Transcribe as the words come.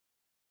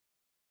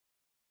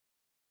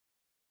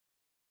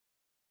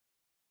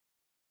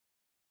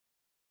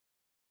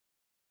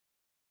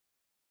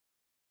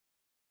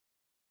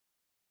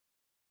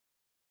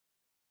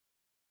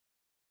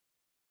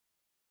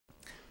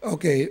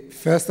Okay,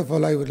 first of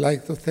all, I would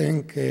like to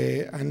thank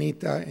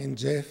Anita and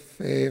Jeff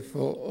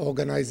for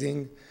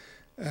organizing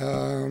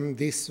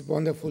this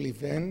wonderful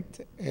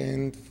event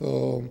and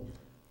for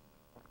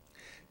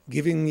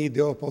giving me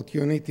the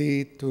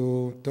opportunity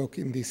to talk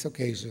in this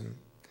occasion.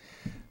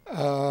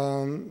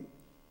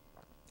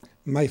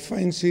 My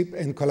friendship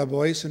and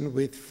collaboration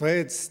with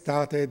Fred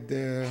started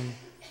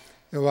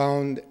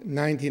around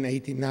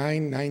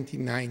 1989,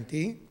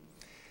 1990,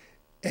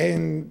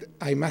 and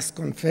I must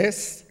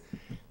confess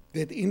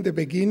that in the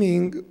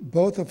beginning,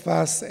 both of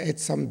us had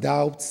some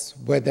doubts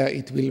whether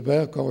it will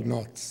work or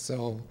not.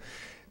 So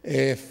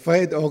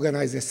Fred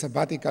organized a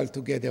sabbatical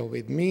together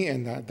with me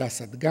and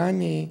Dasat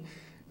Ghani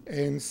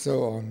and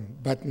so on.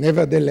 But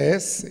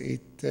nevertheless,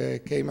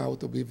 it came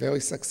out to be very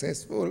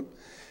successful,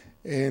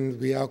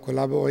 and we are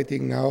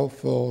collaborating now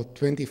for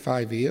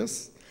 25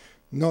 years.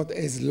 Not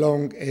as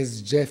long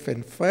as Jeff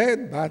and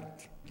Fred,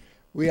 but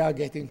we are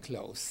getting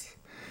close.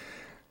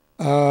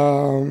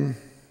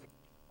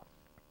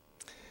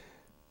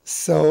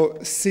 So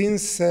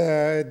since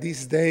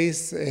these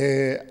days,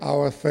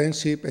 our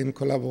friendship and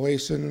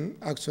collaboration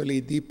actually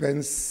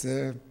deepens,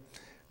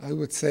 I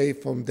would say,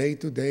 from day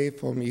to day,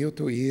 from year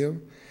to year,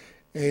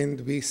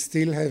 and we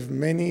still have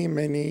many,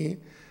 many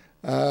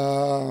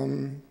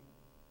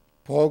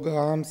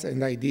programs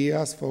and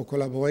ideas for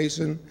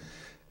collaboration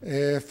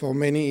for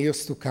many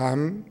years to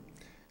come.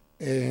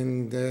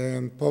 And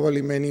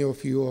probably many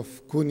of you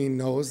of CUNY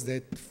knows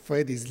that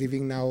Fred is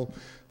living now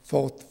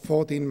for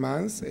 14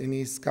 months, and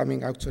he's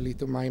coming actually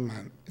to my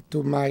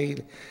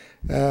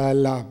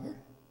lab.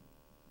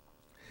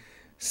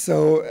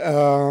 So,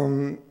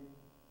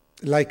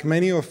 like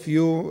many of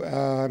you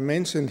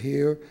mentioned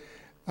here,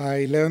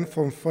 I learned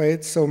from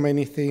Fred so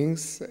many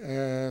things,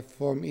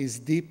 from his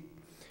deep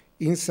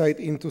insight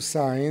into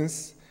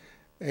science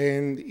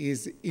and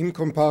his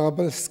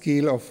incomparable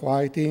skill of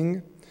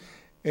writing,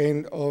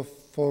 and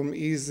from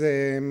his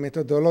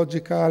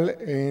methodological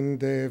and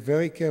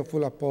very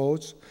careful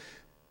approach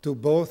to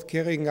both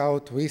carrying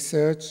out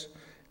research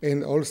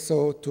and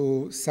also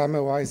to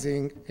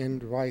summarizing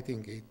and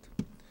writing it.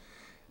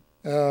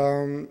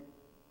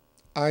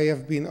 I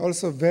have been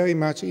also very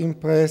much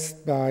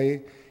impressed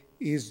by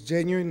his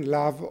genuine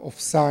love of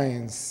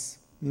science,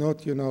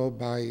 not,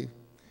 by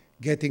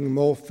getting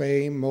more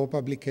fame, more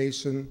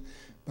publication,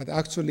 but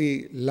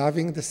actually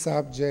loving the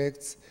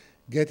subjects,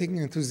 getting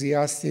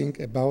enthusiastic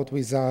about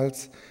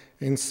results,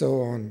 and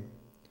so on.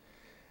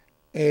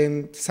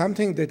 And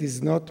something that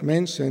is not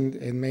mentioned,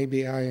 and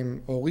maybe I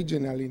am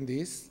original in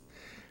this,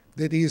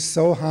 that he is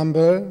so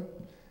humble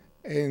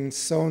and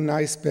so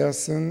nice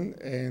person,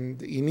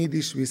 and in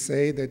Yiddish we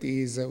say that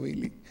he is a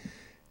really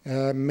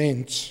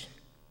mensch.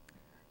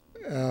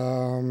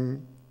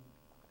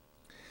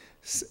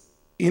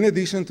 In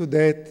addition to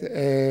that,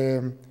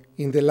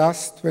 in the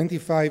last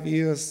 25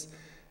 years,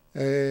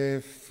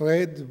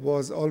 Fred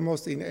was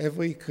almost in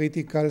every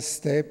critical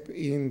step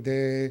in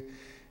the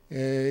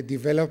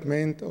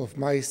development of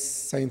my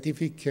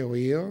scientific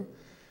career.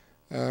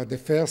 The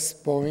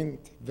first point,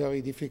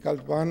 very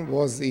difficult one,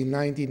 was in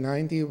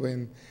 1990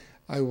 when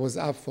I was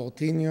up for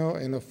tenure,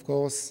 and of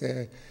course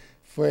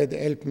Fred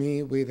helped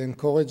me with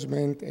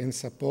encouragement and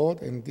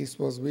support, and this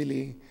was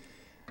really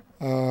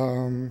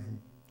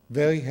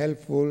very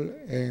helpful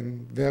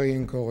and very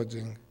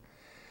encouraging.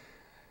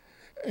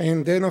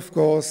 And then, of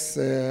course,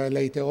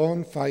 later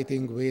on,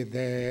 fighting with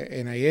the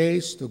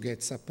NIH to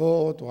get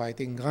support,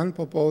 writing grant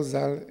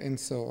proposal, and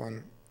so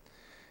on.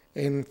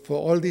 And for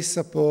all this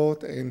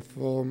support and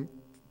for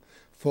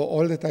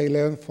all that I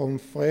learned from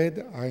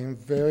Fred, I am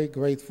very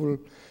grateful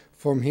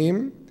from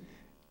him.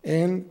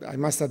 And I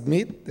must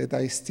admit that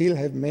I still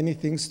have many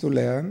things to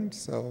learn,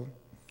 so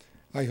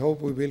I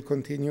hope we will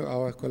continue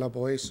our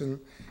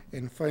collaboration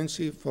and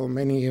friendship for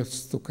many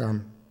years to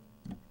come.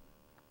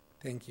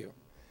 Thank you.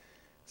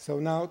 So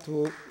now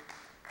to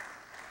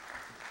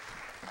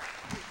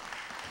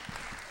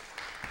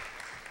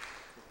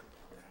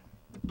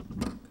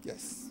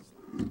yes.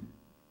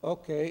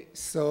 Okay,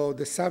 so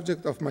the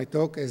subject of my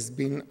talk has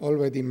been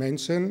already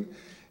mentioned,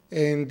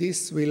 and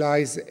this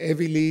relies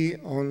heavily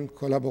on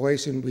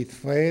collaboration with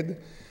Fred.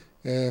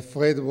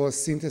 Fred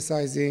was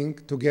synthesizing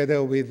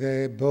together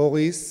with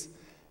Boris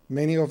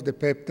many of the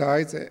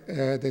peptides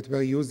that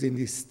were used in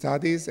these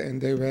studies, and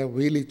they were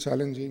really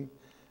challenging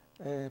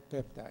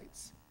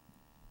peptides.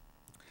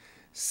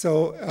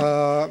 So,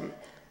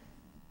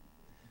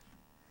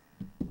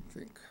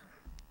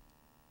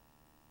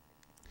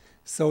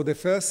 so the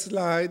first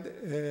slide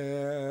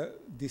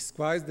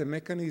describes the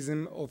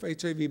mechanism of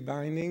HIV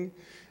binding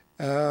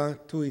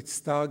to its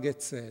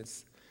target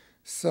cells.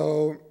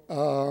 So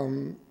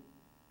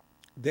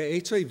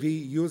the HIV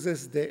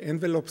uses the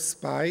envelope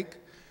spike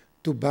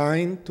to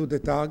bind to the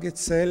target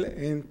cell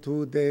and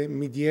to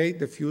mediate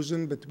the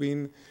fusion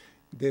between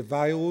the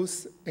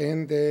virus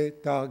and the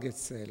target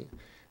cell.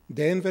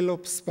 The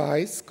envelope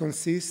spikes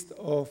consist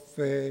of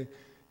 3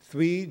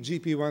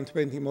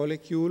 GP120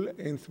 molecule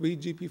and 3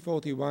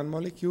 GP41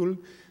 molecule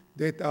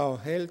that are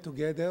held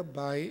together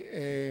by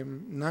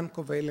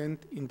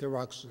non-covalent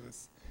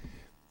interactions.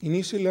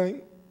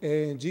 Initially,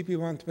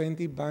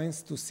 GP120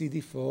 binds to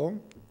CD4,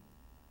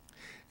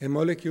 a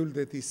molecule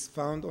that is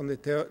found on the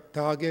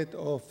target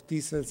of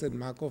T cells and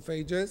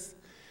macrophages.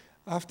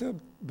 After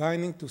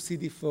binding to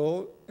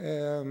CD4,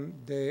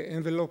 the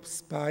envelope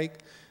spike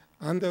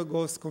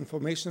undergoes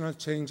conformational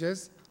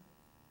changes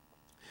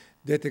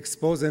that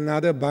expose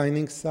another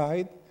binding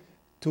site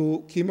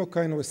to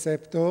chemokine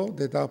receptors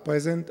that are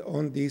present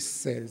on these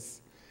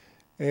cells.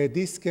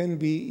 This can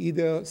be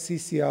either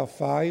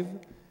CCR5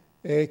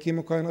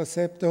 chemokine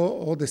receptor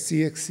or the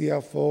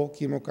CXCR4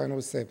 chemokine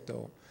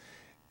receptor.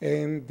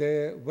 And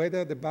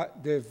whether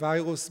the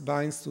virus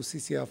binds to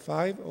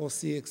CCR5 or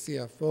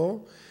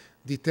CXCR4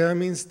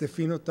 determines the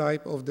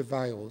phenotype of the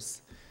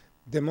virus.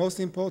 The most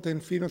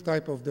important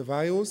phenotype of the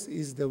virus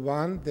is the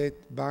one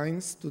that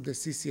binds to the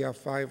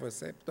CCR5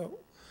 receptor.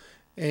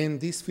 And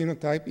this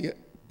phenotype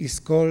is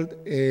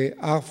called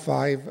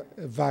R5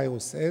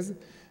 viruses,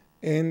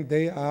 and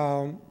they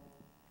are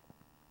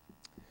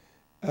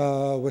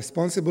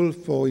responsible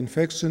for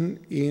infection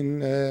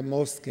in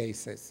most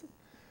cases.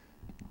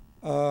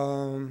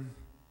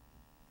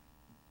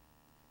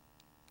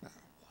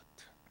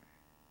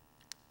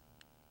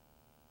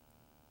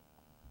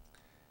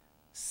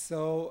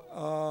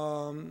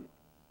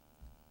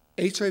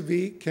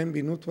 HIV can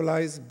be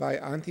neutralized by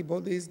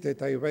antibodies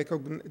that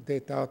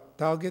are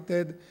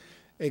targeted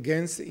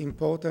against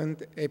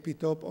important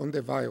epitope on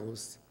the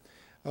virus.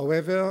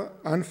 However,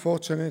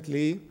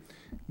 unfortunately,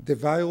 the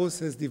virus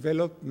has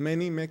developed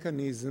many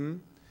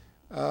mechanisms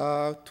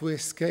to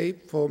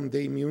escape from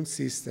the immune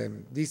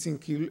system. This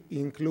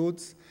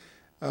includes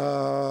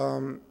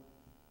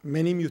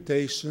many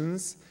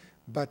mutations,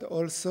 but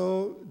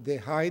also the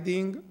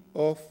hiding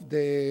of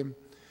the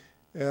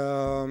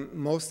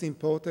most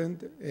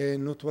important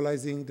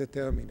neutralizing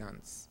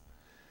determinants.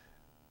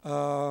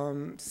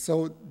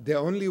 So the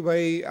only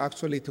way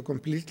actually to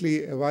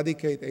completely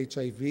eradicate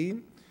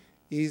HIV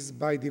is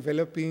by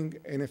developing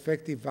an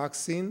effective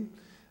vaccine,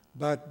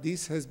 but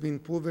this has been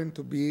proven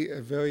to be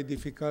a very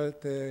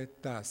difficult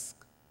task.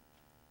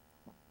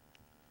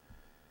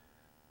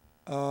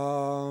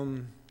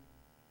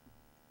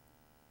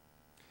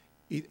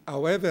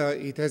 However,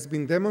 it has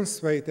been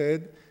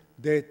demonstrated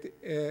that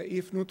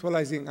if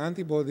neutralizing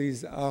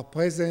antibodies are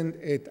present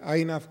at high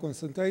enough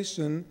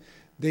concentration,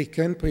 they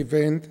can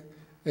prevent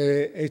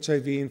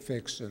HIV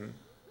infection.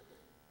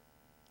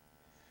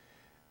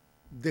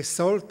 The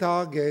sole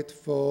target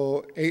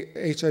for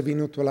HIV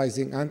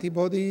neutralizing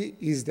antibody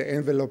is the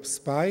envelope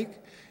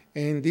spike,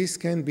 and this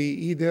can be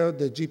either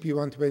the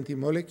GP120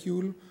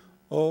 molecule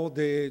or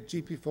the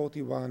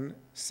GP41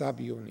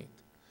 subunit.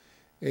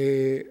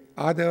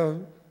 Other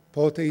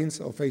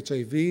proteins of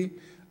HIV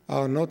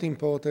are not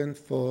important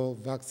for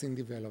vaccine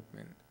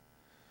development.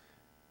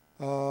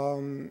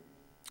 The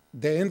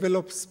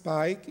envelope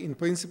spike in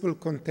principle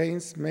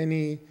contains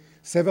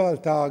several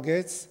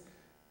targets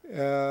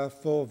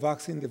for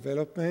vaccine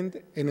development,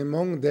 and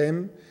among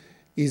them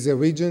is a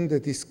region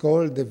that is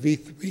called the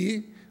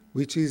V3,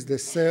 which is the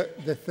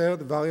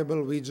third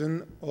variable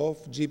region of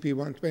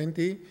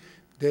GP120,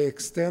 the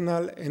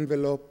external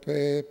envelope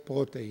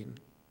protein.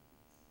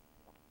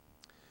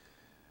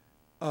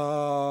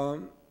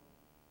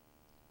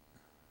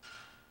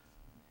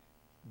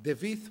 The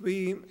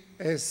V3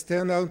 has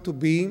turned out to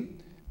be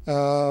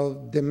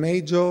a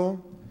major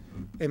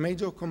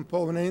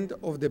component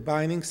of the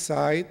binding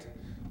site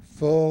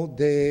for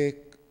the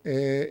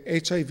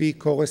HIV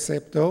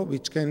co-receptor,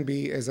 which can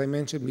be, as I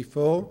mentioned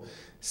before,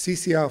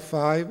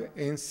 CCR5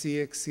 and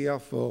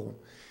CXCR4.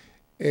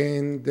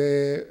 And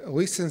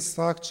recent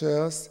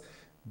structures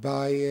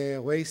by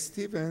Ray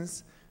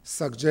Stevens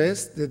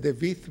suggest that the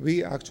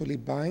V3 actually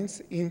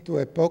binds into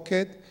a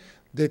pocket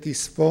that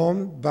is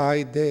formed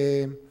by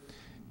the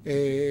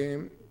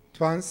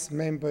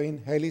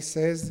transmembrane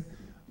helices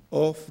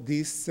of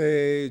these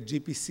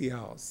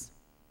GPCRs.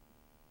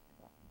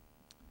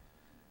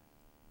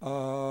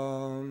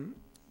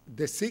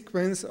 The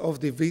sequence of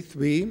the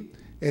V3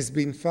 has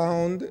been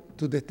found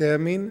to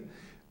determine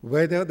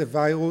whether the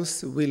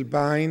virus will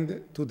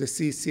bind to the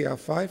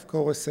CCR5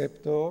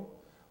 co-receptor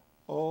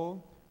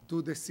or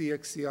to the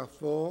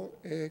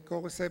CXCR4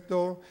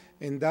 co-receptor,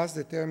 and thus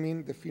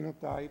determine the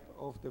phenotype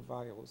of the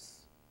virus.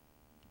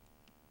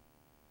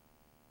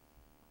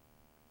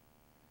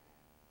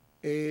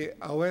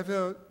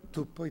 However,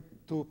 to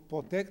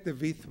protect the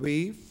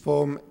V3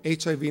 from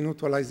HIV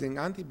neutralizing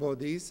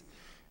antibodies,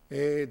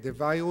 the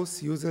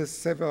virus uses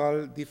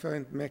several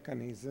different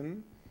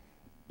mechanisms.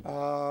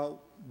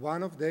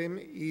 One of them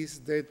is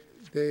that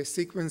the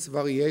sequence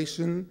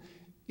variation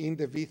in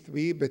the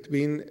V3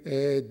 between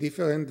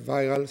different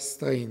viral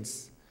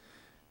strains.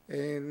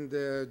 And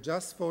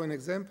just for an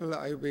example,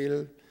 I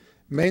will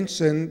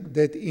mention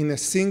that in a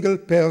single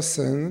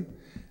person,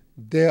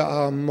 there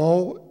are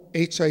more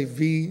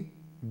HIV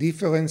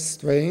different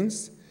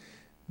strains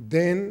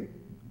than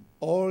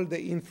all the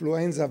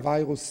influenza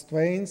virus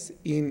strains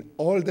in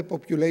all the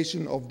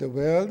population of the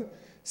world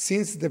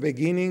since the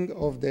beginning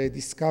of the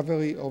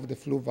discovery of the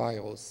flu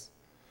virus.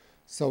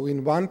 So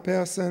in one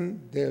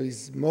person, there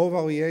is more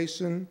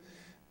variation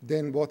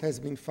than what has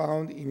been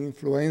found in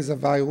influenza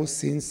virus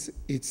since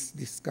its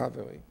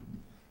discovery.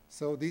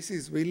 So this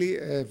is really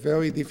a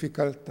very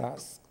difficult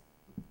task.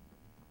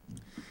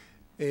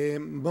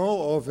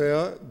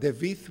 Moreover, the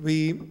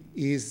V3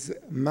 is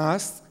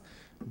masked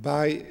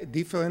by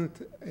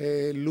different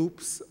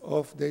loops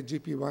of the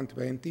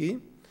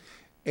GP120,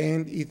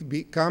 and it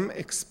becomes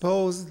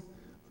exposed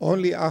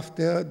only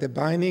after the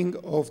binding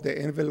of the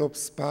envelope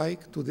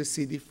spike to the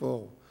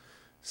CD4.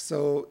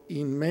 So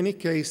in many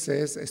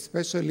cases,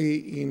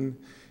 especially in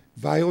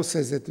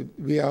viruses that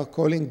we are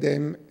calling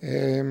them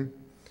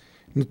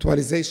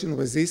neutralization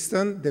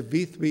resistant, the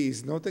V3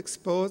 is not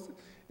exposed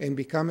and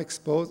become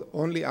exposed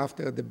only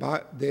after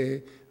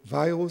the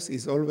virus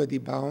is already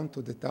bound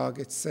to the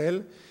target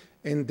cell,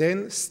 and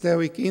then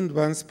steric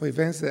hindrance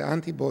prevents the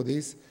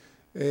antibodies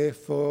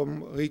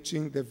from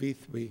reaching the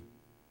V3.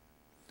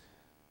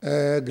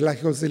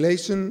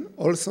 Glycosylation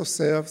also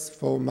serves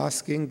for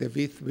masking the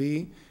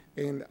V3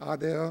 and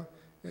other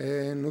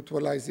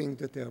neutralizing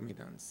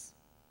determinants.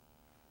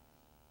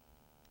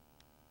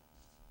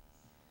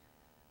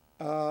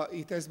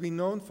 It has been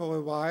known for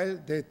a while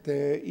that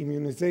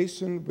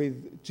immunization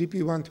with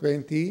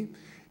GP120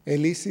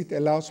 elicit a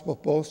large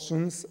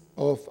proportions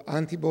of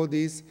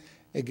antibodies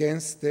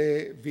against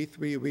the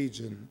V3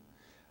 region.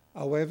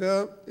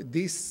 However,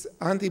 these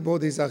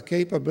antibodies are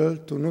capable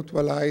to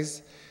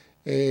neutralize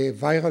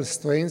viral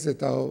strains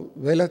that are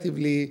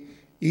relatively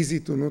easy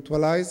to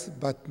neutralize,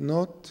 but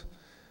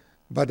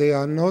they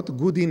are not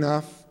good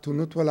enough to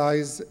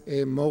neutralize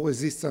more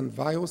resistant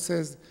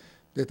viruses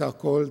that are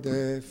called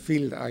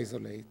field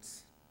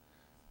isolates.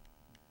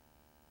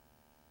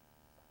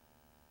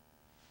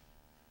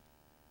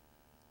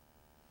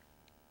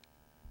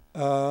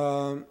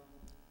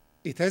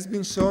 It has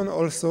been shown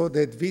also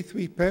that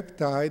V3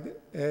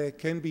 peptide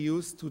can be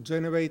used to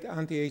generate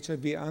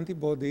anti-HIV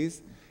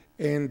antibodies,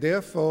 and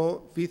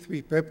therefore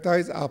V3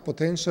 peptides are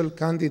potential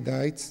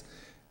candidates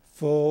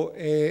for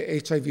a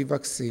HIV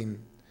vaccine.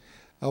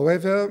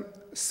 However,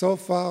 so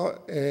far,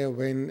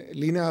 when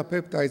linear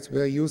peptides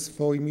were used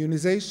for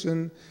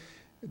immunization,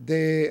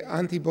 the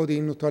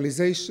antibody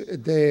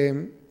neutralization,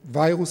 the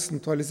virus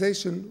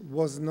neutralization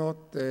was not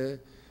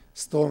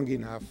strong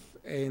enough.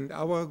 And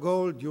our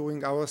goal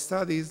during our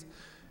studies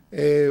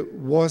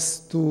was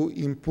to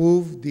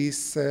improve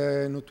this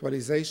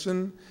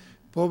neutralization,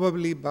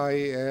 probably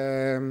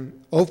by,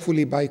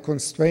 hopefully by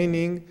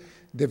constraining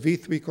the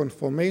V3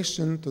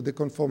 conformation to the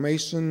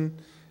conformation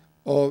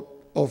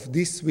of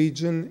this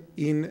region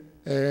in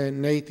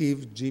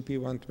native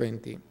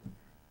GP120.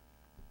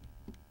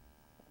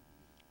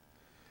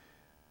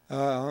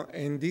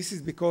 And this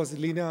is because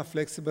linear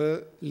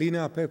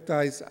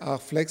peptides are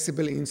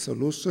flexible in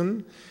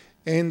solution,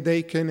 and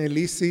they can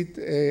elicit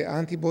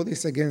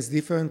antibodies against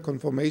different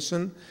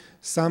conformation.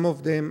 Some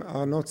of them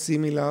are not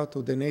similar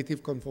to the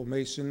native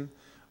conformation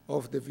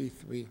of the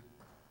V3.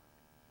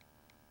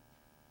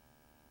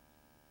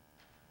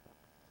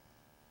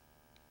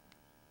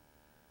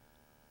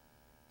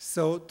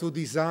 So to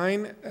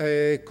design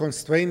a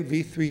constrained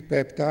V3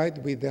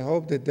 peptide with the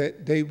hope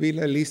that they will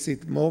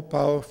elicit more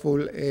powerful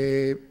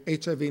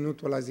HIV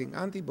neutralizing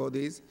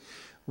antibodies,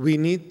 we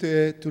need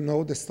to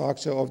know the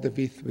structure of the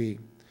V3.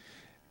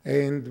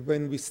 And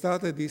when we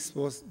started this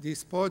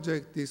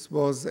project, this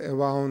was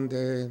around,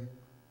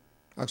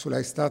 actually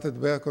I started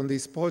work on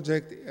this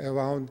project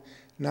around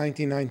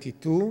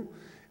 1992.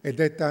 At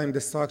that time,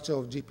 the structure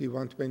of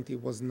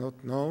GP120 was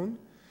not known.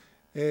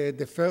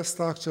 The first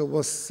structure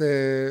was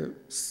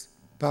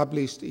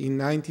published in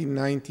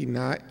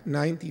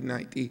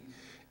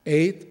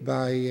 1998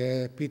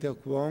 by Peter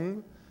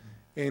Kwong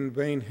and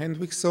Wayne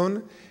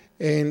Hendrickson.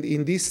 And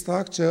in this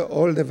structure,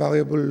 all the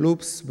variable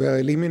loops were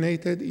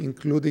eliminated,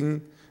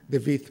 including the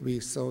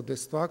V3. So the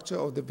structure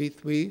of the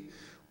V3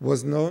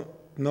 was not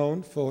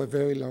known for a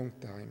very long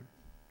time.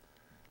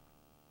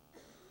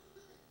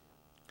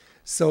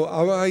 So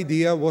our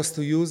idea was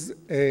to use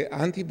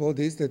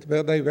antibodies that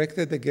were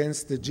directed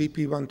against the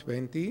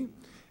GP120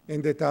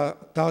 and that are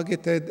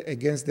targeted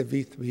against the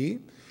V3,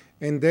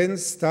 and then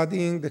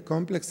studying the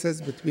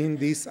complexes between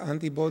these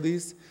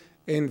antibodies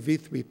and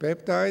V3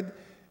 peptide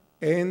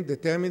and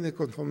determine the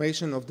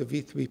conformation of the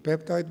V3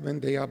 peptide when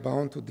they are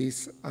bound to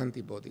these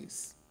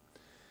antibodies.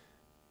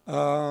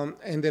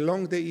 And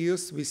along the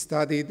years, we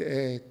studied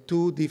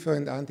two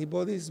different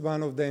antibodies.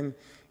 One of them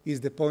is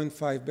the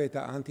 0.5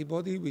 beta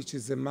antibody, which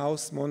is a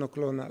mouse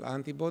monoclonal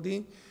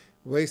antibody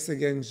raised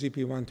against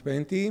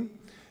GP120.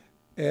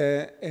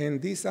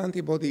 And this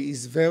antibody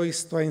is very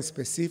strain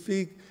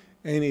specific,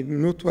 and it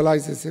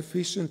neutralizes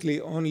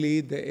efficiently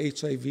only the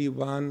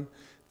HIV-1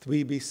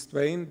 3B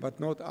strain, but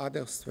not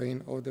other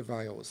strain of the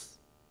virus.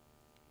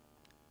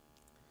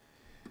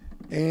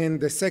 And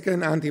the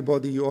second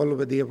antibody, you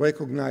already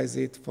recognize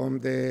it from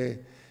the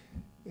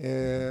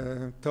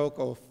talk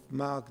of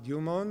Mark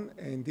Dumont,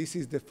 and this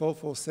is the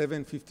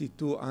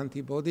 44752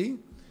 antibody.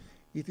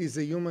 It is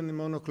a human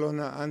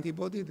monoclonal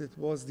antibody that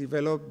was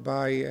developed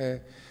by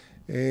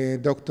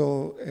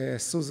Dr.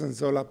 Susan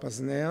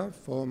Zola-Pazner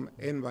from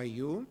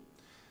NYU.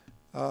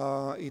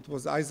 It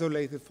was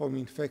isolated from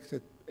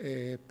infected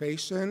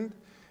patient,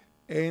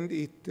 and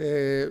it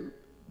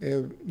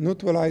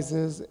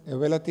neutralizes a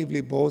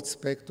relatively broad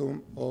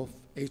spectrum of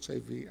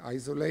HIV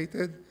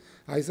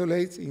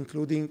isolates,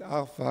 including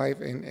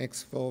R5 and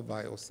X4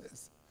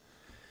 viruses.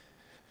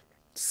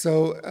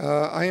 So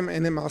I am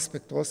NMR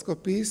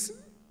spectroscopist,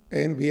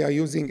 and we are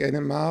using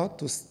NMR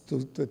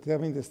to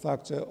determine the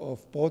structure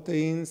of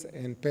proteins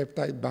and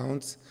peptide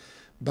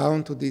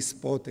bound to these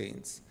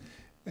proteins.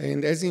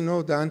 And as you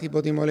know, the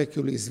antibody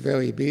molecule is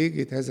very big.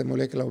 It has a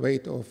molecular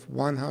weight of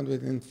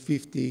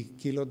 150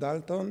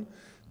 kilodalton,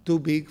 too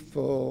big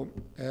for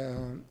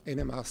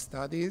NMR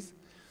studies.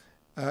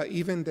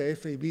 Even the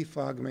FAB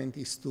fragment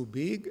is too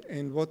big,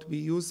 and what we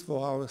use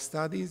for our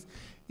studies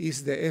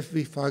is the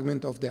FV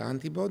fragment of the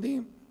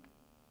antibody.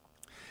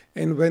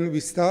 And when we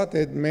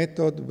started,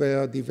 methods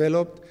were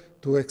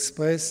developed to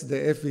express the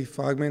FV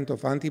fragment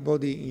of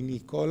antibody in E.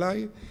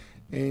 coli,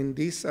 and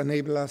this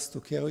enabled us to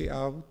carry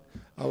out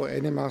our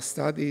NMR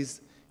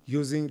studies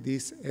using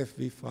this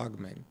FV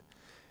fragment.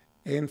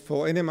 And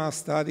for NMR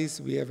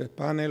studies, we have a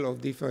panel of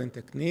different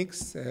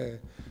techniques.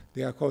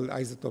 They are called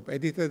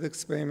isotope-edited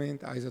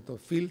experiment,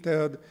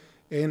 isotope-filtered,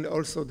 and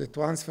also the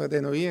transferred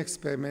NOE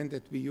experiment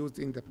that we used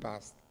in the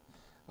past.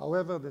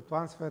 However, the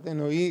transferred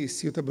NOE is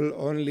suitable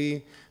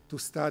only to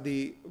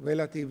study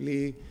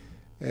relatively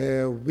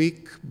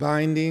weak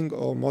binding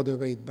or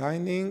moderate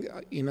binding.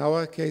 In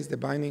our case, the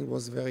binding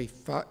was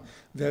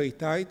very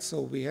tight,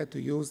 so we had to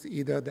use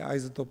either the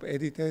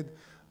isotope-edited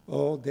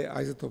or the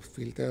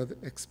isotope-filtered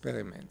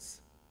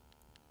experiments.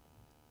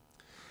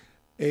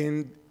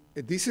 And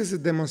this is a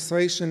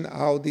demonstration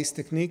how this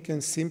technique can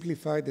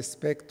simplify the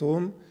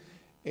spectrum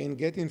and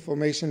get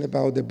information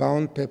about the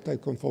bound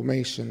peptide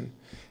conformation.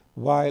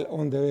 While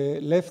on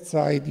the left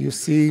side, you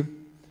see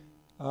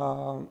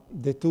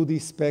the 2D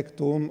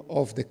spectrum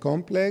of the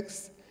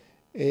complex.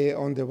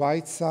 On the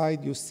right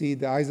side, you see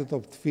the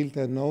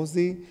isotope-filtered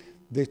NOSI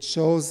that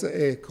shows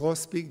a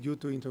cross-peak due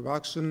to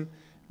interaction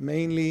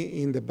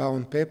mainly in the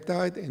bound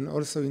peptide and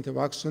also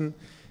interaction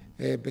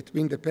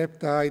between the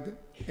peptide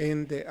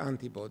and the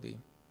antibody.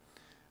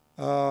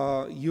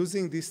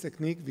 Using this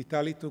technique,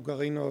 Vitaly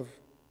Tugarinov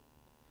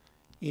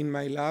in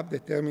my lab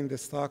determined the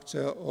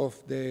structure of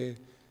the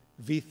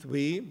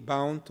V3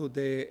 bound to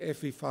the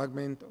FV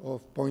fragment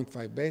of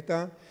 0.5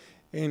 beta,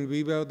 and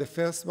we were the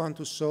first one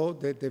to show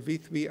that the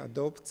V3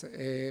 adopts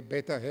a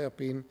beta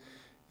hairpin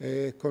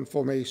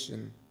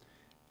conformation.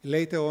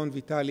 Later on,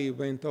 Vitaly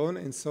went on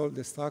and solved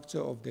the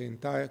structure of the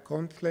entire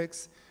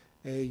complex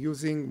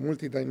using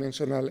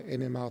multidimensional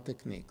NMR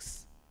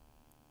techniques.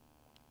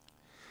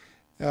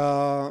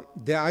 The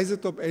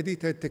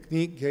isotope-edited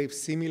technique gave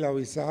similar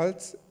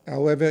results.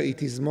 However,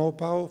 it is more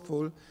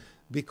powerful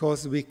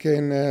because we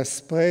can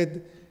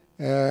spread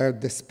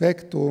the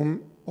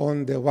spectrum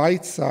on the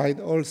right side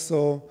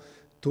also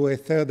to a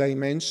third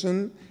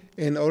dimension,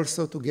 and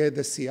also to get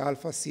the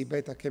C-alpha,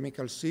 C-beta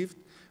chemical shift,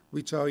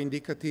 which are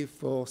indicative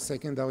for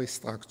secondary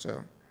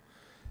structure.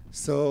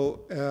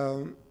 So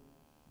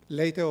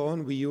later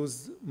on, we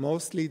use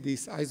mostly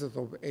this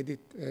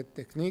isotope-edit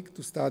technique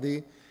to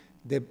study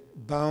the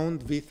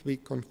bound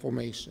V3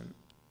 conformation.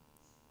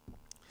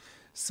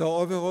 So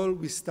overall,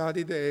 we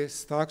studied a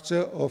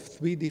structure of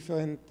 3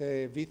 different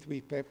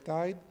V3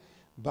 peptide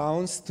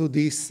bounds to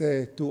these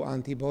 2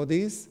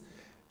 antibodies.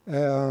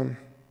 The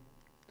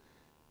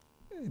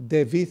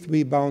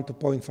V3 bound to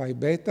 0.5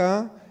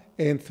 beta,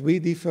 and 3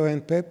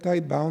 different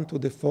peptides bound to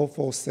the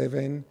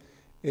 447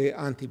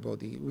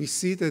 antibody. We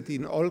see that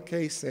in all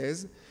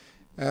cases,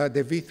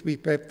 the V3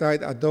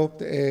 peptide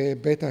adopt a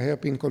beta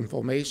hairpin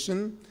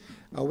conformation.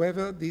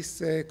 However,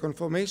 this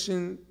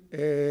conformation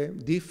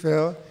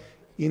differ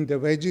in the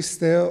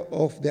register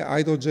of the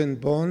hydrogen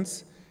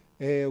bonds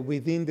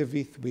within the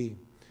V3.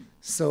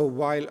 So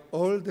while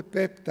all the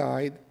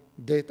peptides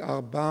that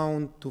are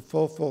bound to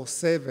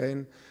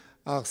 447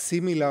 are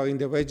similar in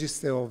the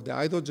register of the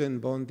hydrogen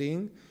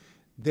bonding,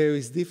 there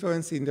is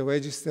difference in the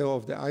register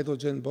of the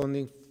hydrogen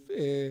bonding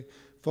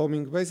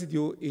forming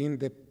residue in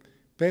the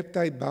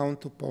peptide bound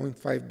to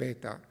 0.5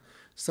 beta.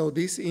 So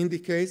this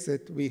indicates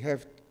that we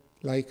have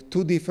like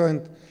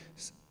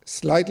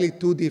slightly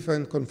two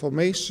different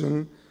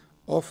conformation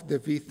of the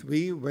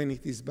V3 when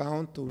it is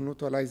bound to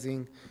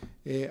neutralizing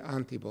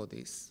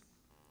antibodies.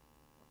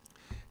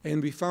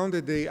 And we found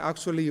that they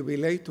actually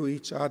relate to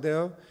each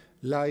other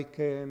like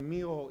a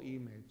mirror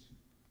image.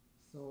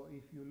 So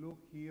if you look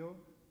here,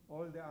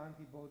 all the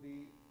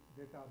antibodies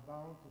that are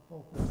bound to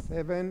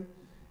 447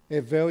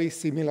 have very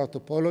similar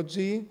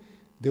topology.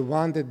 The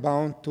one that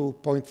bound to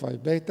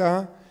 0.5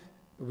 beta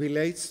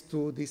relates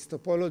to this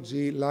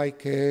topology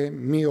like a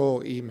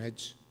mirror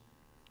image.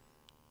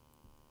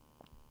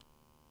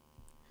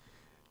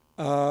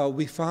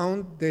 We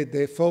found that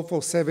the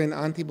 447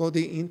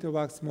 antibody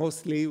interacts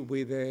mostly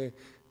with a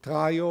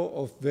trio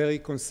of very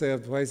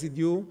conserved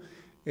residue,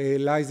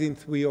 lysine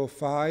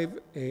 305,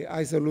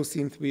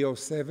 isoleucine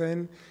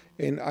 307,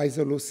 and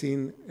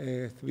isoleucine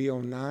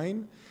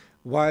 309,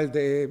 while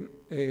the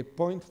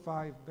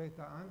 0.5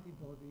 beta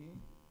antibody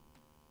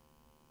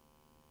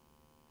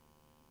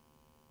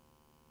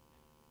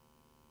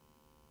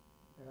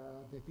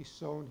that is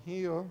shown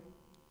here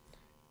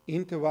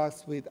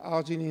interacts with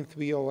arginine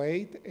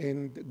 308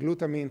 and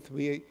glutamine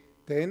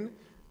 310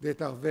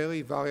 that are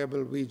very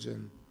variable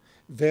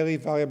very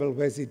variable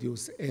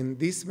residues. And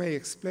this may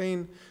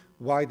explain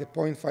why the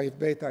 0.5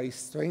 beta is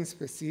strain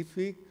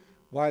specific,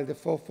 while the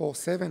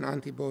 447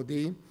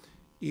 antibody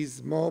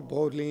is more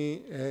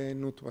broadly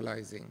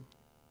neutralizing.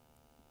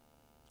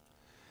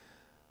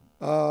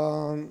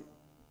 So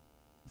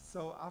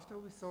after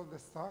we saw the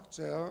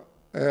structure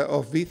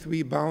of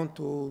V3 bound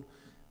to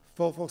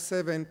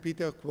 447,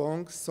 Peter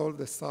Kwong solved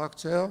the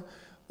structure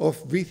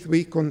of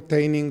V3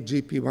 containing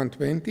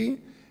GP120.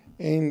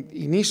 And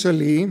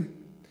initially,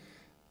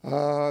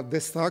 the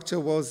structure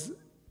was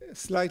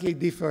slightly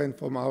different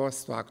from our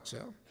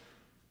structure.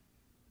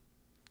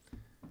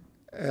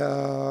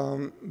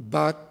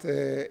 But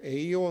a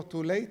year or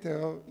two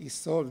later, he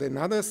solved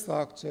another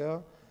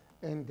structure,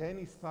 and then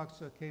his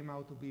structure came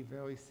out to be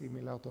very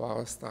similar to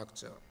our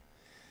structure.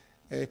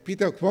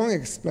 Peter Kwong's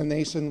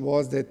explanation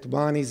was that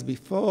one is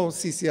before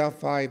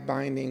CCR5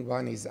 binding,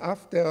 one is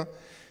after,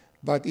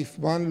 but if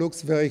one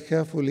looks very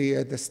carefully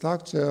at the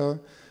structure,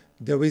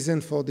 the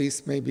reason for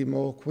this may be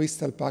more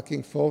crystal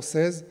packing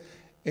forces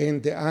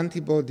and the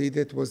antibody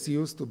that was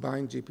used to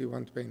bind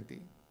GP120.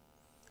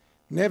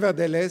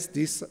 Nevertheless,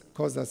 this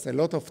caused us a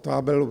lot of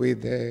trouble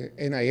with the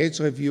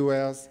NIH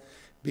reviewers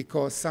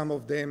because some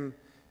of them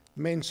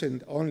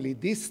mentioned only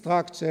this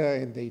structure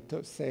and they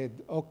said,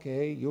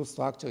 okay, your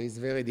structure is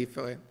very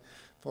different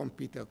from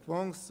Peter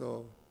Kwong,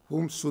 so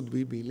whom should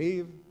we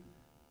believe?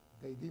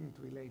 They didn't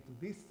relate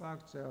to this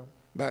structure,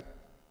 but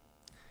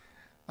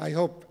I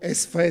hope,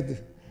 as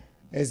Fred,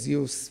 as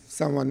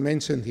someone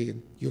mentioned here,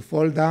 you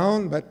fall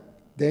down, but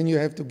then you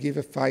have to give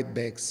a fight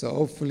back. So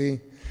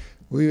hopefully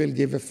we will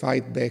give a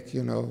fight back,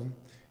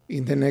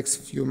 in the next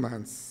few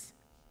months.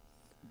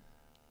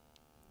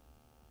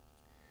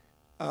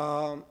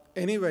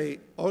 Anyway,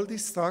 all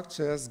these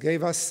structures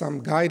gave us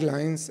some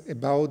guidelines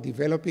about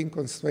developing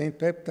constrained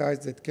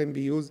peptides that can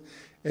be used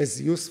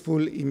as useful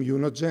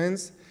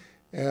immunogens.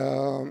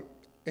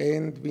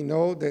 And we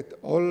know that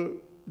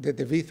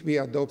the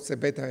V3 adopts a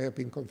beta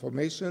hairpin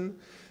conformation.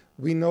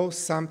 We know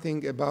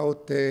something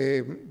about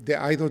the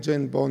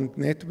hydrogen bond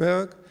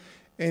network,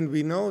 and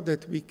we know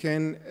that we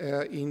can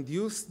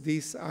induce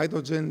this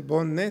hydrogen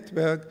bond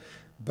network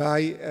by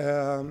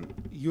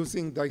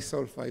using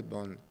disulfide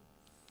bond.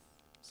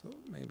 So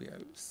maybe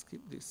I'll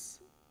skip this.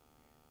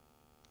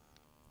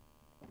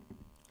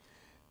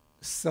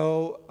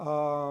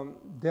 So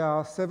there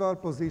are several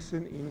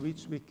positions in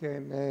which we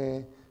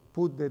can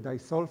put the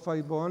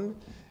disulfide bond,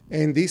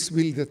 and this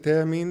will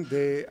determine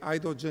the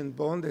hydrogen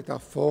bond that are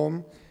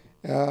formed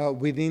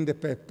within the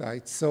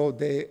peptide. So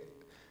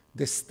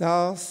the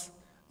stars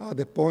are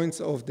the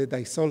points of the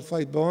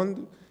disulfide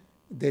bond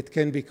that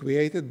can be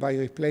created by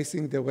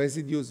replacing the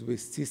residues with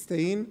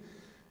cysteine.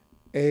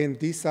 And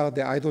these are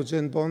the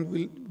hydrogen bond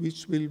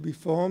which will be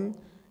formed,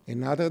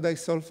 another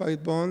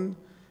disulfide bond,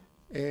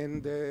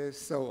 and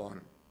so on.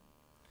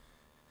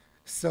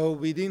 So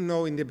we didn't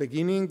know in the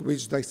beginning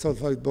which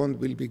disulfide bond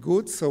will be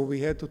good, so we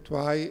had to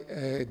try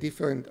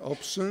different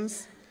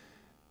options.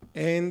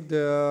 And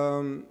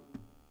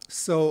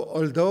so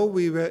although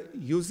we were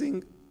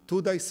using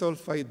two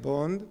disulfide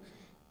bond,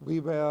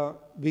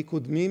 we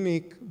could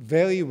mimic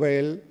very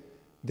well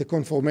the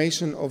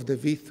conformation of the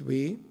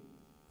V3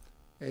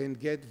 and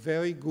get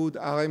very good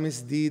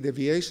RMSD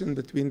deviation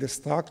between the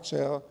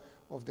structure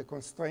of the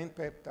constrained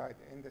peptide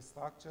and the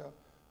structure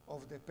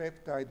of the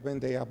peptide when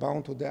they are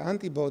bound to the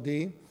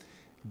antibody.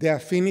 The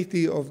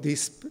affinity of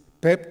this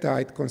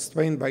peptide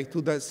constrained by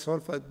two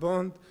disulfide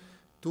bond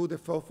to the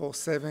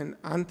 447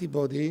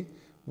 antibody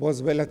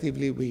was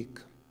relatively weak.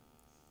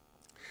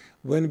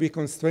 When we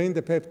constrain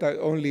the peptide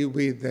only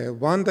with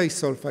one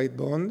disulfide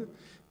bond,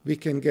 we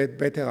can get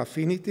better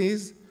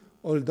affinities,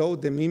 although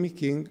the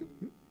mimicking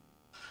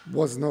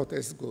was not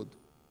as good.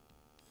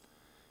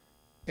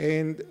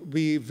 And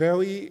we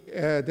vary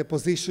the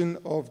position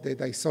of the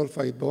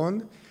disulfide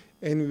bond,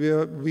 and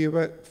we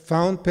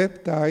found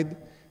peptide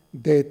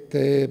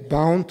that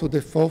bound to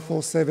the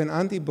 447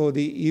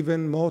 antibody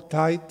even more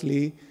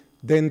tightly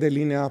than the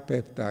linear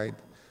peptide.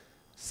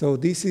 So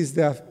this is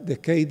the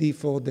KD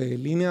for the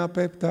linear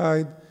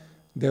peptide.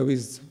 There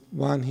is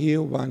one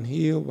here, one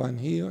here, one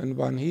here, and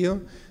one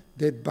here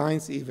that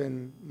binds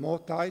even more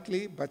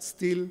tightly, but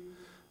still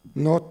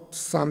not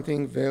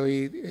something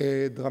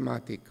very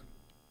dramatic.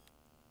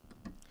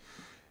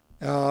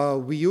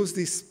 We use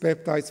these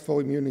peptides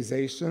for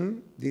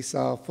immunization. These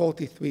are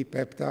 43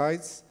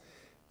 peptides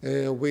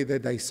with a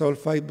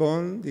disulfide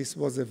bond. This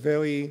was a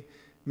very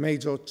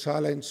major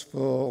challenge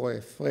for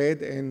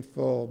Fred and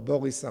for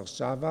Boris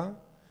Arshava.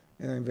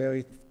 And I'm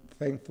very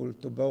thankful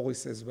to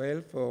Boris as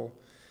well for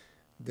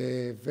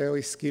the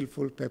very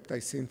skillful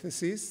peptide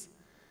synthesis.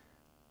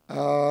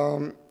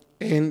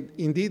 And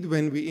indeed,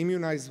 when we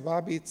immunize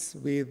rabbits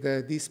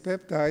with these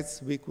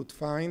peptides, we could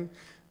find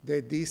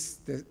that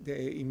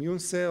the immune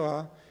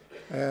sera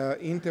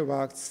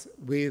interacts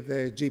with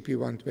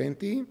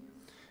GP120.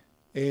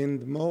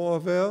 And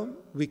moreover,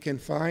 we can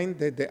find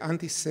that the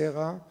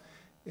anti-sera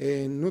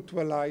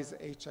neutralize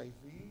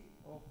HIV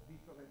of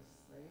different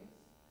strains,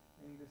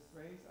 and the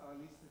strains are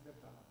listed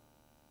above.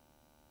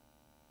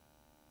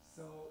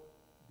 So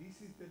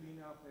this is the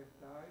linear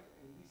peptide,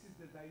 and this is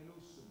the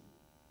dilution.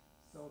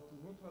 So to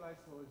neutralize,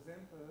 for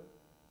example,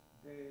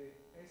 the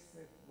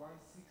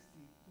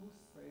SF162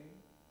 strain,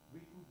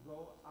 we could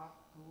go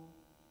up to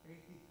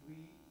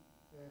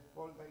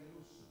 83-fold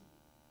dilution.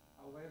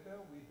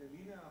 However, with the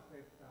linear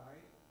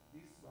peptide,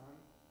 this one,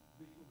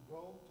 we could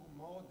go to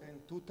more than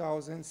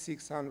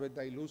 2,600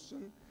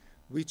 dilution,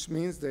 which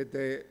means that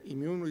the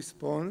immune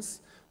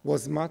response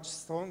was much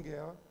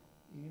stronger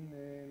in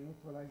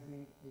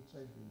neutralizing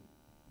HIV.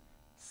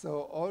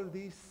 So all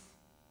these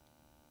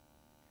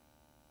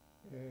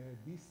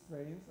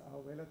strains are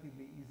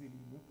relatively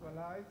easily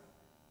neutralized.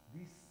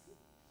 This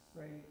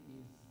strain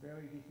is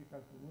very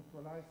difficult to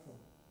neutralize, so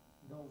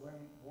no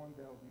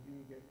wonder we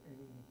didn't get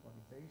any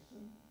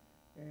neutralization.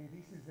 And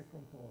this is the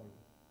control.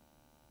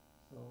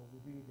 So we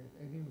didn't get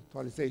any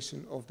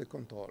neutralization of the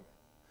control.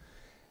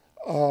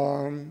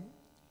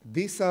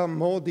 These are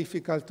more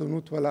difficult to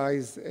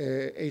neutralize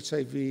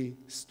HIV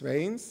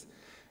strains.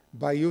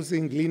 By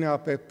using linear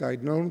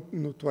peptide, no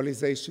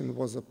neutralization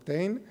was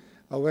obtained.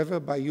 However,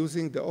 by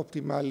using the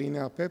optimal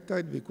linear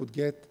peptide, we could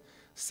get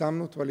some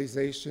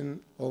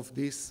neutralization of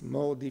these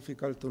more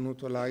difficult to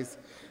neutralize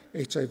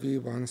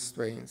HIV-1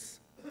 strains.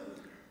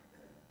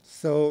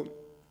 So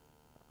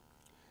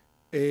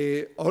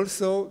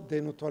also,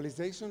 the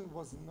neutralization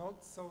was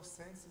not so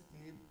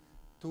sensitive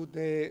to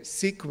the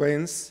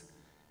sequence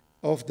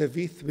of the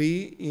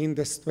V3 in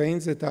the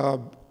strains that are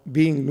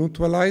being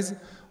neutralized,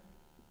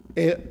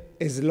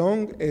 as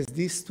long as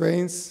these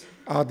strains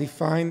are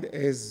defined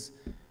as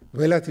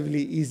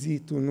relatively easy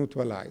to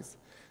neutralize.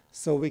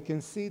 So we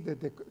can see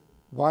that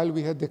while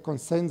we had the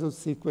consensus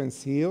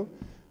sequence here,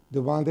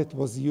 the one that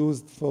was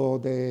used for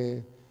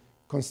the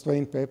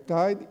constrained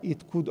peptide,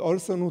 it could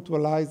also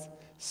neutralize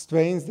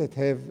strains that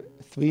have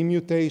 3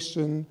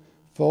 mutation,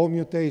 4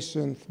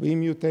 mutation, 3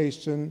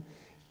 mutation,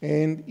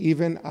 and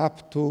even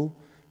up to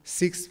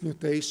 6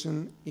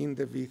 mutation in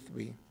the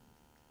V3.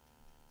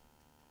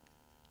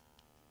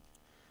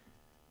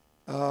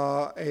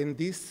 And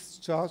this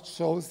chart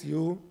shows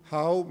you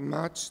how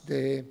much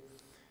the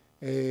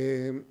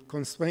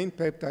constrained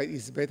peptide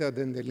is better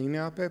than the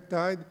linear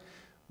peptide.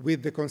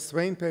 With the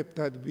constrained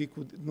peptide, we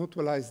could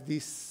neutralize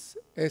this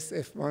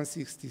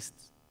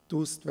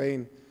SF162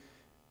 strain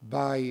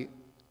by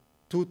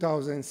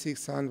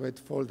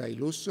 2,600-fold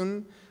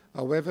dilution.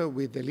 However,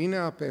 with the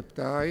linear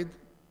peptide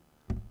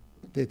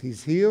that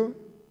is here,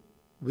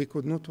 we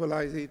could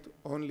neutralize it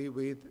only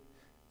with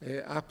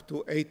up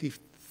to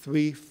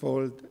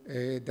 83-fold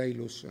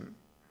dilution.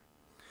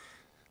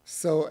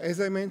 So as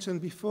I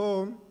mentioned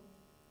before,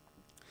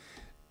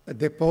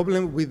 the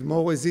problem with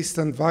more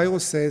resistant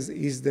viruses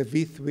is that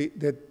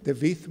the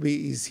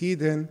V3 is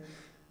hidden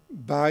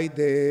by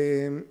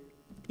the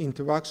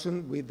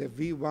interaction with the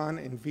V1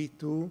 and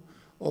V2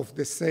 of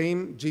the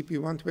same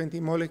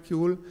GP120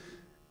 molecule,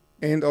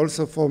 and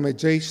also from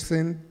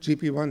adjacent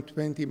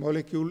GP120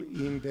 molecule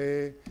in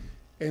the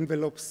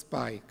envelope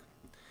spike.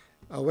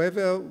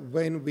 However,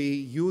 when we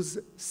use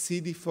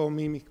CD4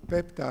 mimic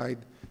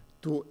peptide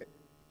to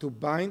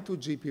bind to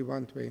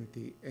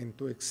GP120 and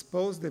to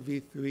expose the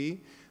V3,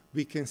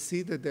 we can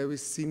see that there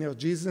is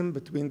synergism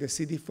between the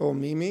CD4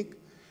 mimic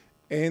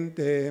and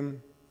the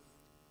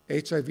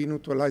HIV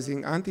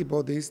neutralizing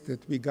antibodies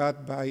that we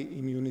got by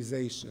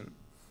immunization.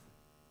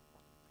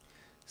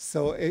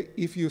 So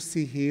if you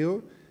see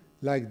here,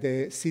 like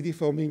the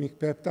CD4 mimic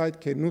peptide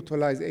can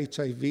neutralize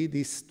HIV,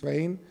 this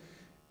strain,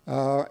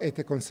 at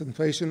a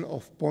concentration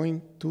of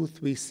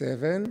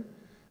 0.237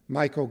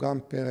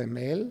 microgram per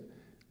ml.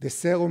 The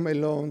serum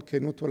alone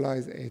can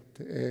neutralize at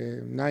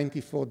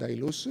 94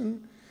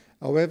 dilution.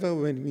 However,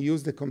 when we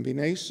use the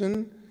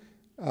combination,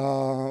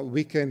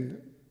 we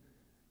can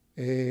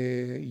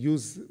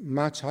use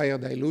much higher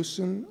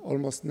dilution,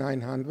 almost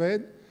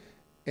 900,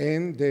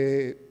 and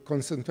the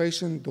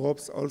concentration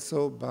drops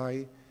also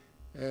by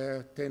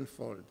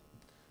 10-fold.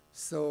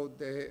 So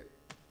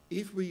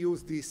if we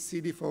use this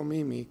CD4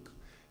 mimic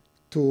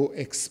to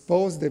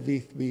expose the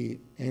V3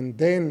 and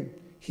then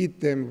hit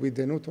them with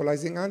the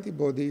neutralizing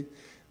antibody,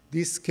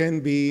 this can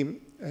be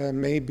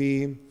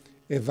maybe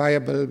a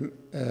viable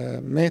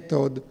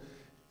method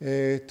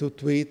to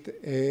treat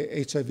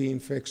HIV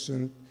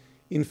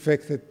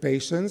infected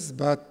patients,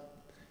 but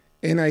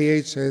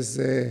NIH has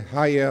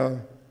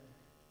higher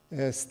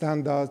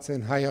standards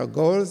and higher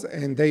goals,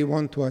 and they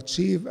want to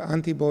achieve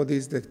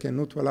antibodies that can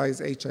neutralize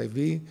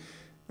HIV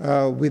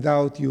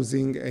without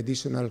using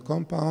additional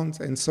compounds,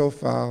 and so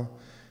far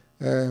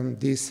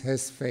this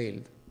has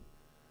failed.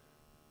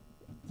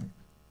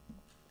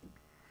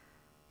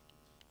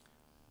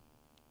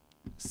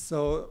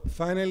 So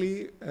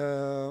finally,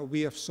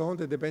 we have shown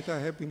that the beta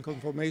hairpin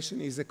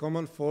conformation is a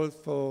common fault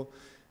for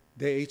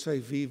the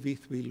HIV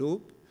V3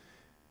 loop.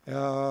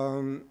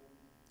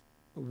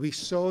 We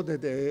show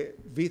that the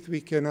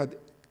V3 cannot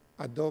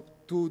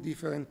adopt 2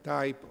 different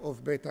types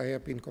of beta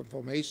hairpin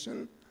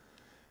conformation,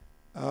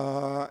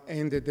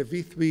 and that the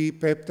V3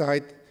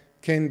 peptide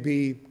can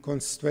be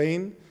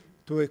constrained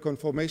to a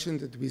conformation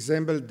that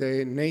resembles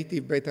the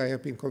native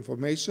beta-hairpin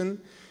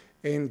conformation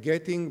and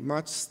getting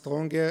much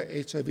stronger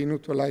HIV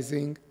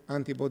neutralizing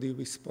antibody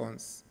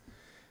response.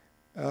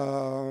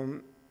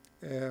 And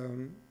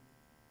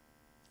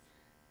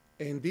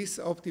this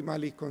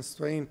optimally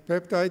constrained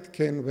peptide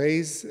can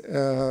raise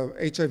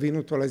HIV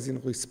neutralizing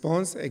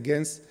response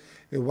against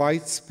a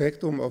wide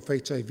spectrum of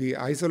HIV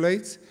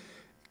isolates,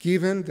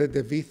 given that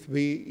the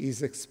V3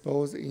 is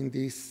exposed in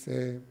these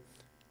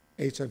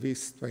HIV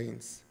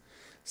strains.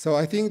 So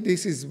I think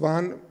this is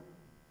one,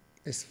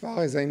 as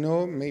far as I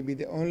know, maybe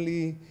the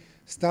only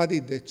study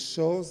that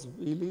shows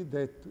really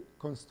that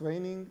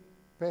constraining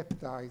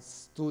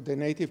peptides to the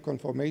native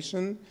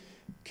conformation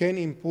can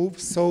improve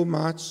so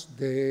much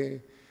the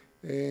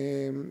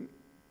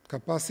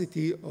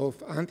capacity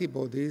of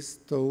antibodies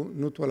to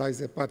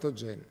neutralize a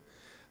pathogen.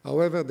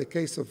 However, the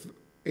case of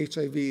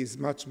HIV is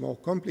much more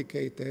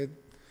complicated,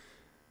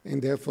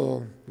 and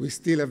therefore we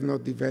still have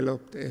not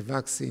developed a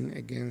vaccine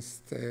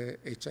against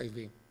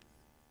HIV.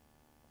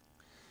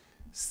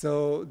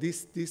 So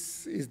this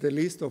is the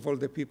list of all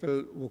the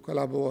people who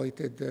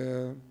collaborated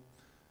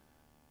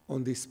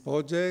on this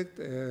project.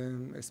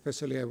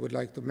 Especially I would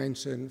like to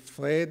mention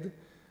Fred.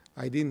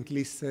 I didn't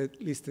list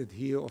it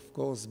here, of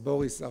course,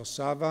 Boris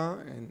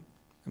Arshava, and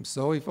I'm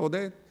sorry for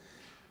that.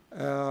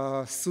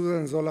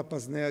 Susan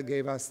Zola-Pazner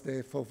gave us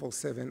the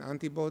 447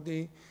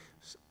 antibody.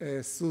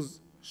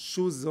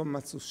 Shuzo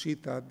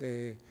Matsushita,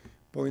 the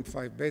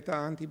 0.5 beta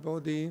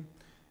antibody.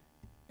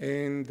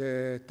 And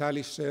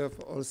Tali Scherf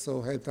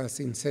also helped us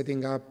in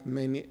setting up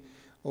many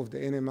of the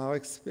NMR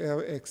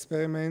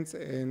experiments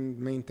and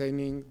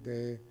maintaining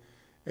the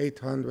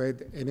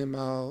 800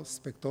 NMR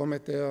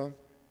spectrometer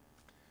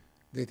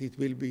that it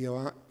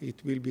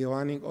will be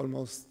running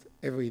almost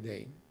every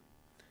day.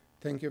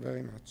 Thank you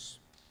very much.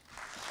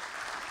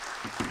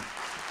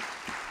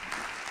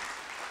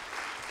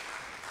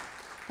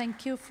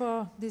 Thank you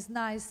for this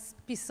nice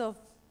piece of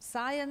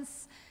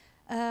science.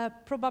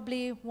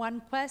 Probably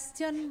one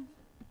question.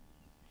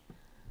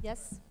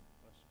 Yes?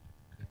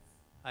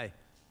 Hi.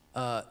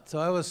 So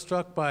I was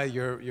struck by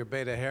your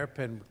beta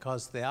hairpin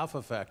because the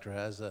alpha factor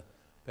has a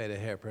beta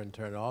hairpin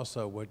turn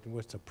also,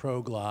 which a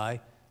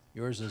pro-gly.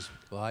 Yours is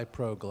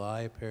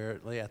gly-pro-gly,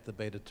 apparently, at the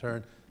beta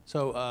turn.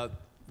 So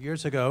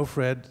years ago,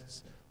 Fred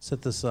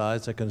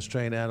synthesized a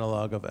constrained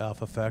analog of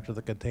alpha factor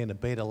that contained a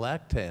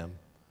beta-lactam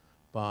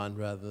bond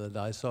rather than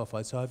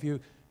disulfide. So have you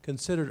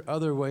considered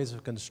other ways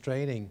of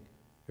constraining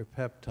your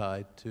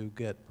peptide to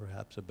get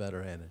perhaps a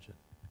better antigen?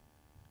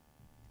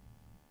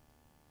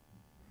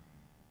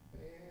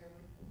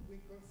 We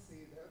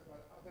consider,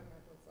 but other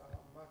methods are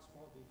much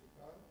more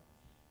difficult.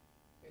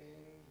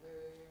 And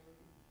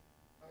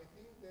I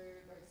think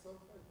the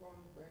disulfide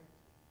bond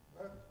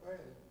worked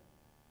well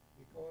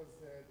because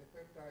the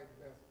peptide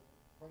were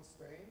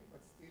constrained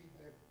but still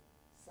have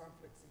some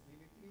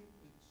flexibility,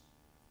 which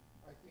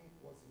I think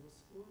was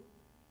useful.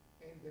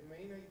 And the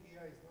main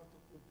idea is not to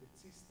put the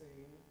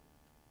cysteine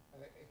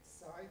at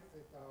sites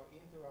that are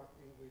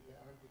interacting with the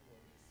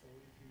antibodies. So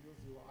if you use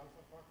your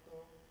alpha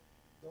factor,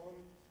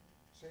 don't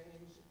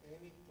change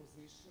any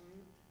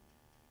position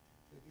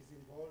that is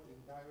involved in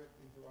direct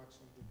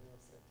interaction with the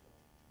receptor.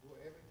 Do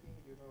everything,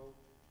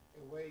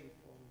 away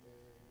from the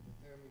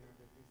terminal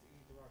that is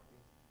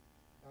interacting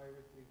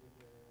directly with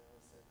the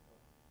receptor.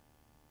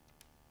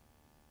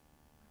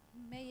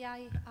 May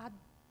I add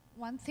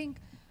one thing?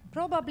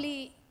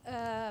 Probably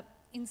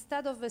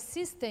instead of a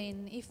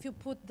cysteine, if you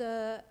put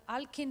the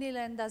alkenyl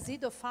and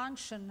azido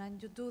function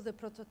and you do the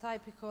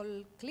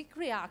prototypical click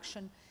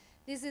reaction,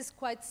 this is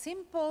quite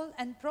simple,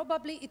 and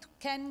probably it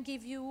can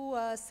give you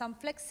some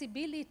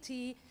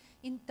flexibility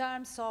in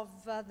terms of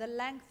the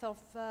length of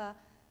the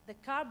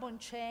carbon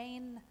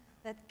chain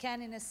that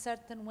can in a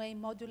certain way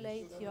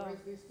modulate your...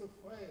 This to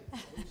Fred.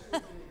 We should do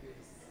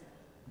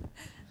this.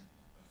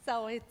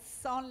 So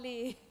it's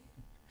only...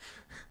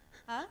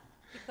 Huh?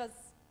 Because...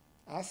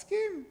 Ask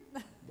him.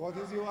 What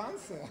is your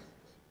answer?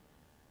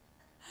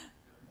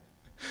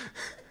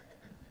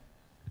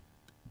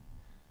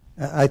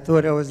 I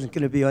thought I wasn't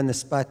going to be on the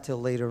spot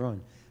till later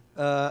on.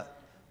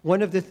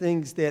 One of the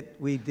things that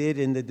we did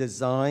in the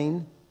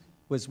design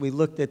was we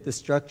looked at the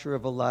structure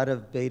of a lot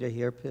of beta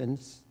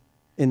hairpins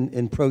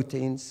in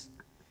proteins,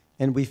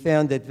 and we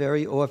found that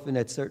very often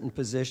at certain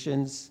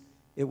positions,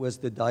 it was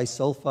the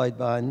disulfide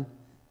bond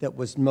that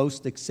was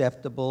most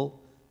acceptable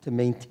to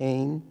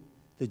maintain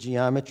the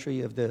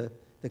geometry of the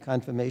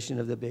conformation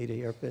of the beta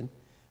hairpin.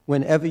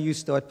 Whenever you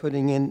start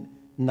putting in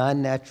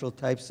non-natural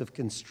types of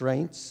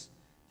constraints,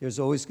 there's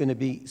always going to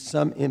be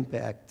some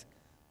impact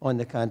on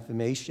the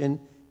conformation,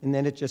 and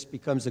then it just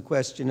becomes a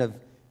question of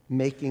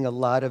making a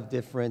lot of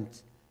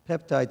different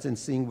peptides and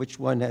seeing which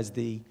one has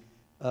the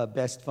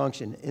best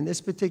function. In this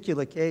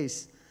particular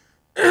case,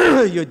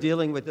 you're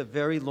dealing with a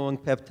very long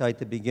peptide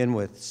to begin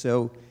with,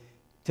 so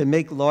to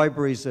make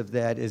libraries of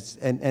that is,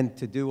 and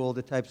to do all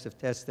the types of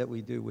tests that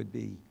we do would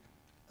be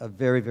a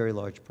very, very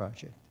large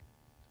project.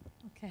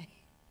 Okay,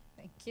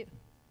 thank you.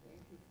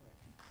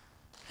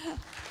 Thank you.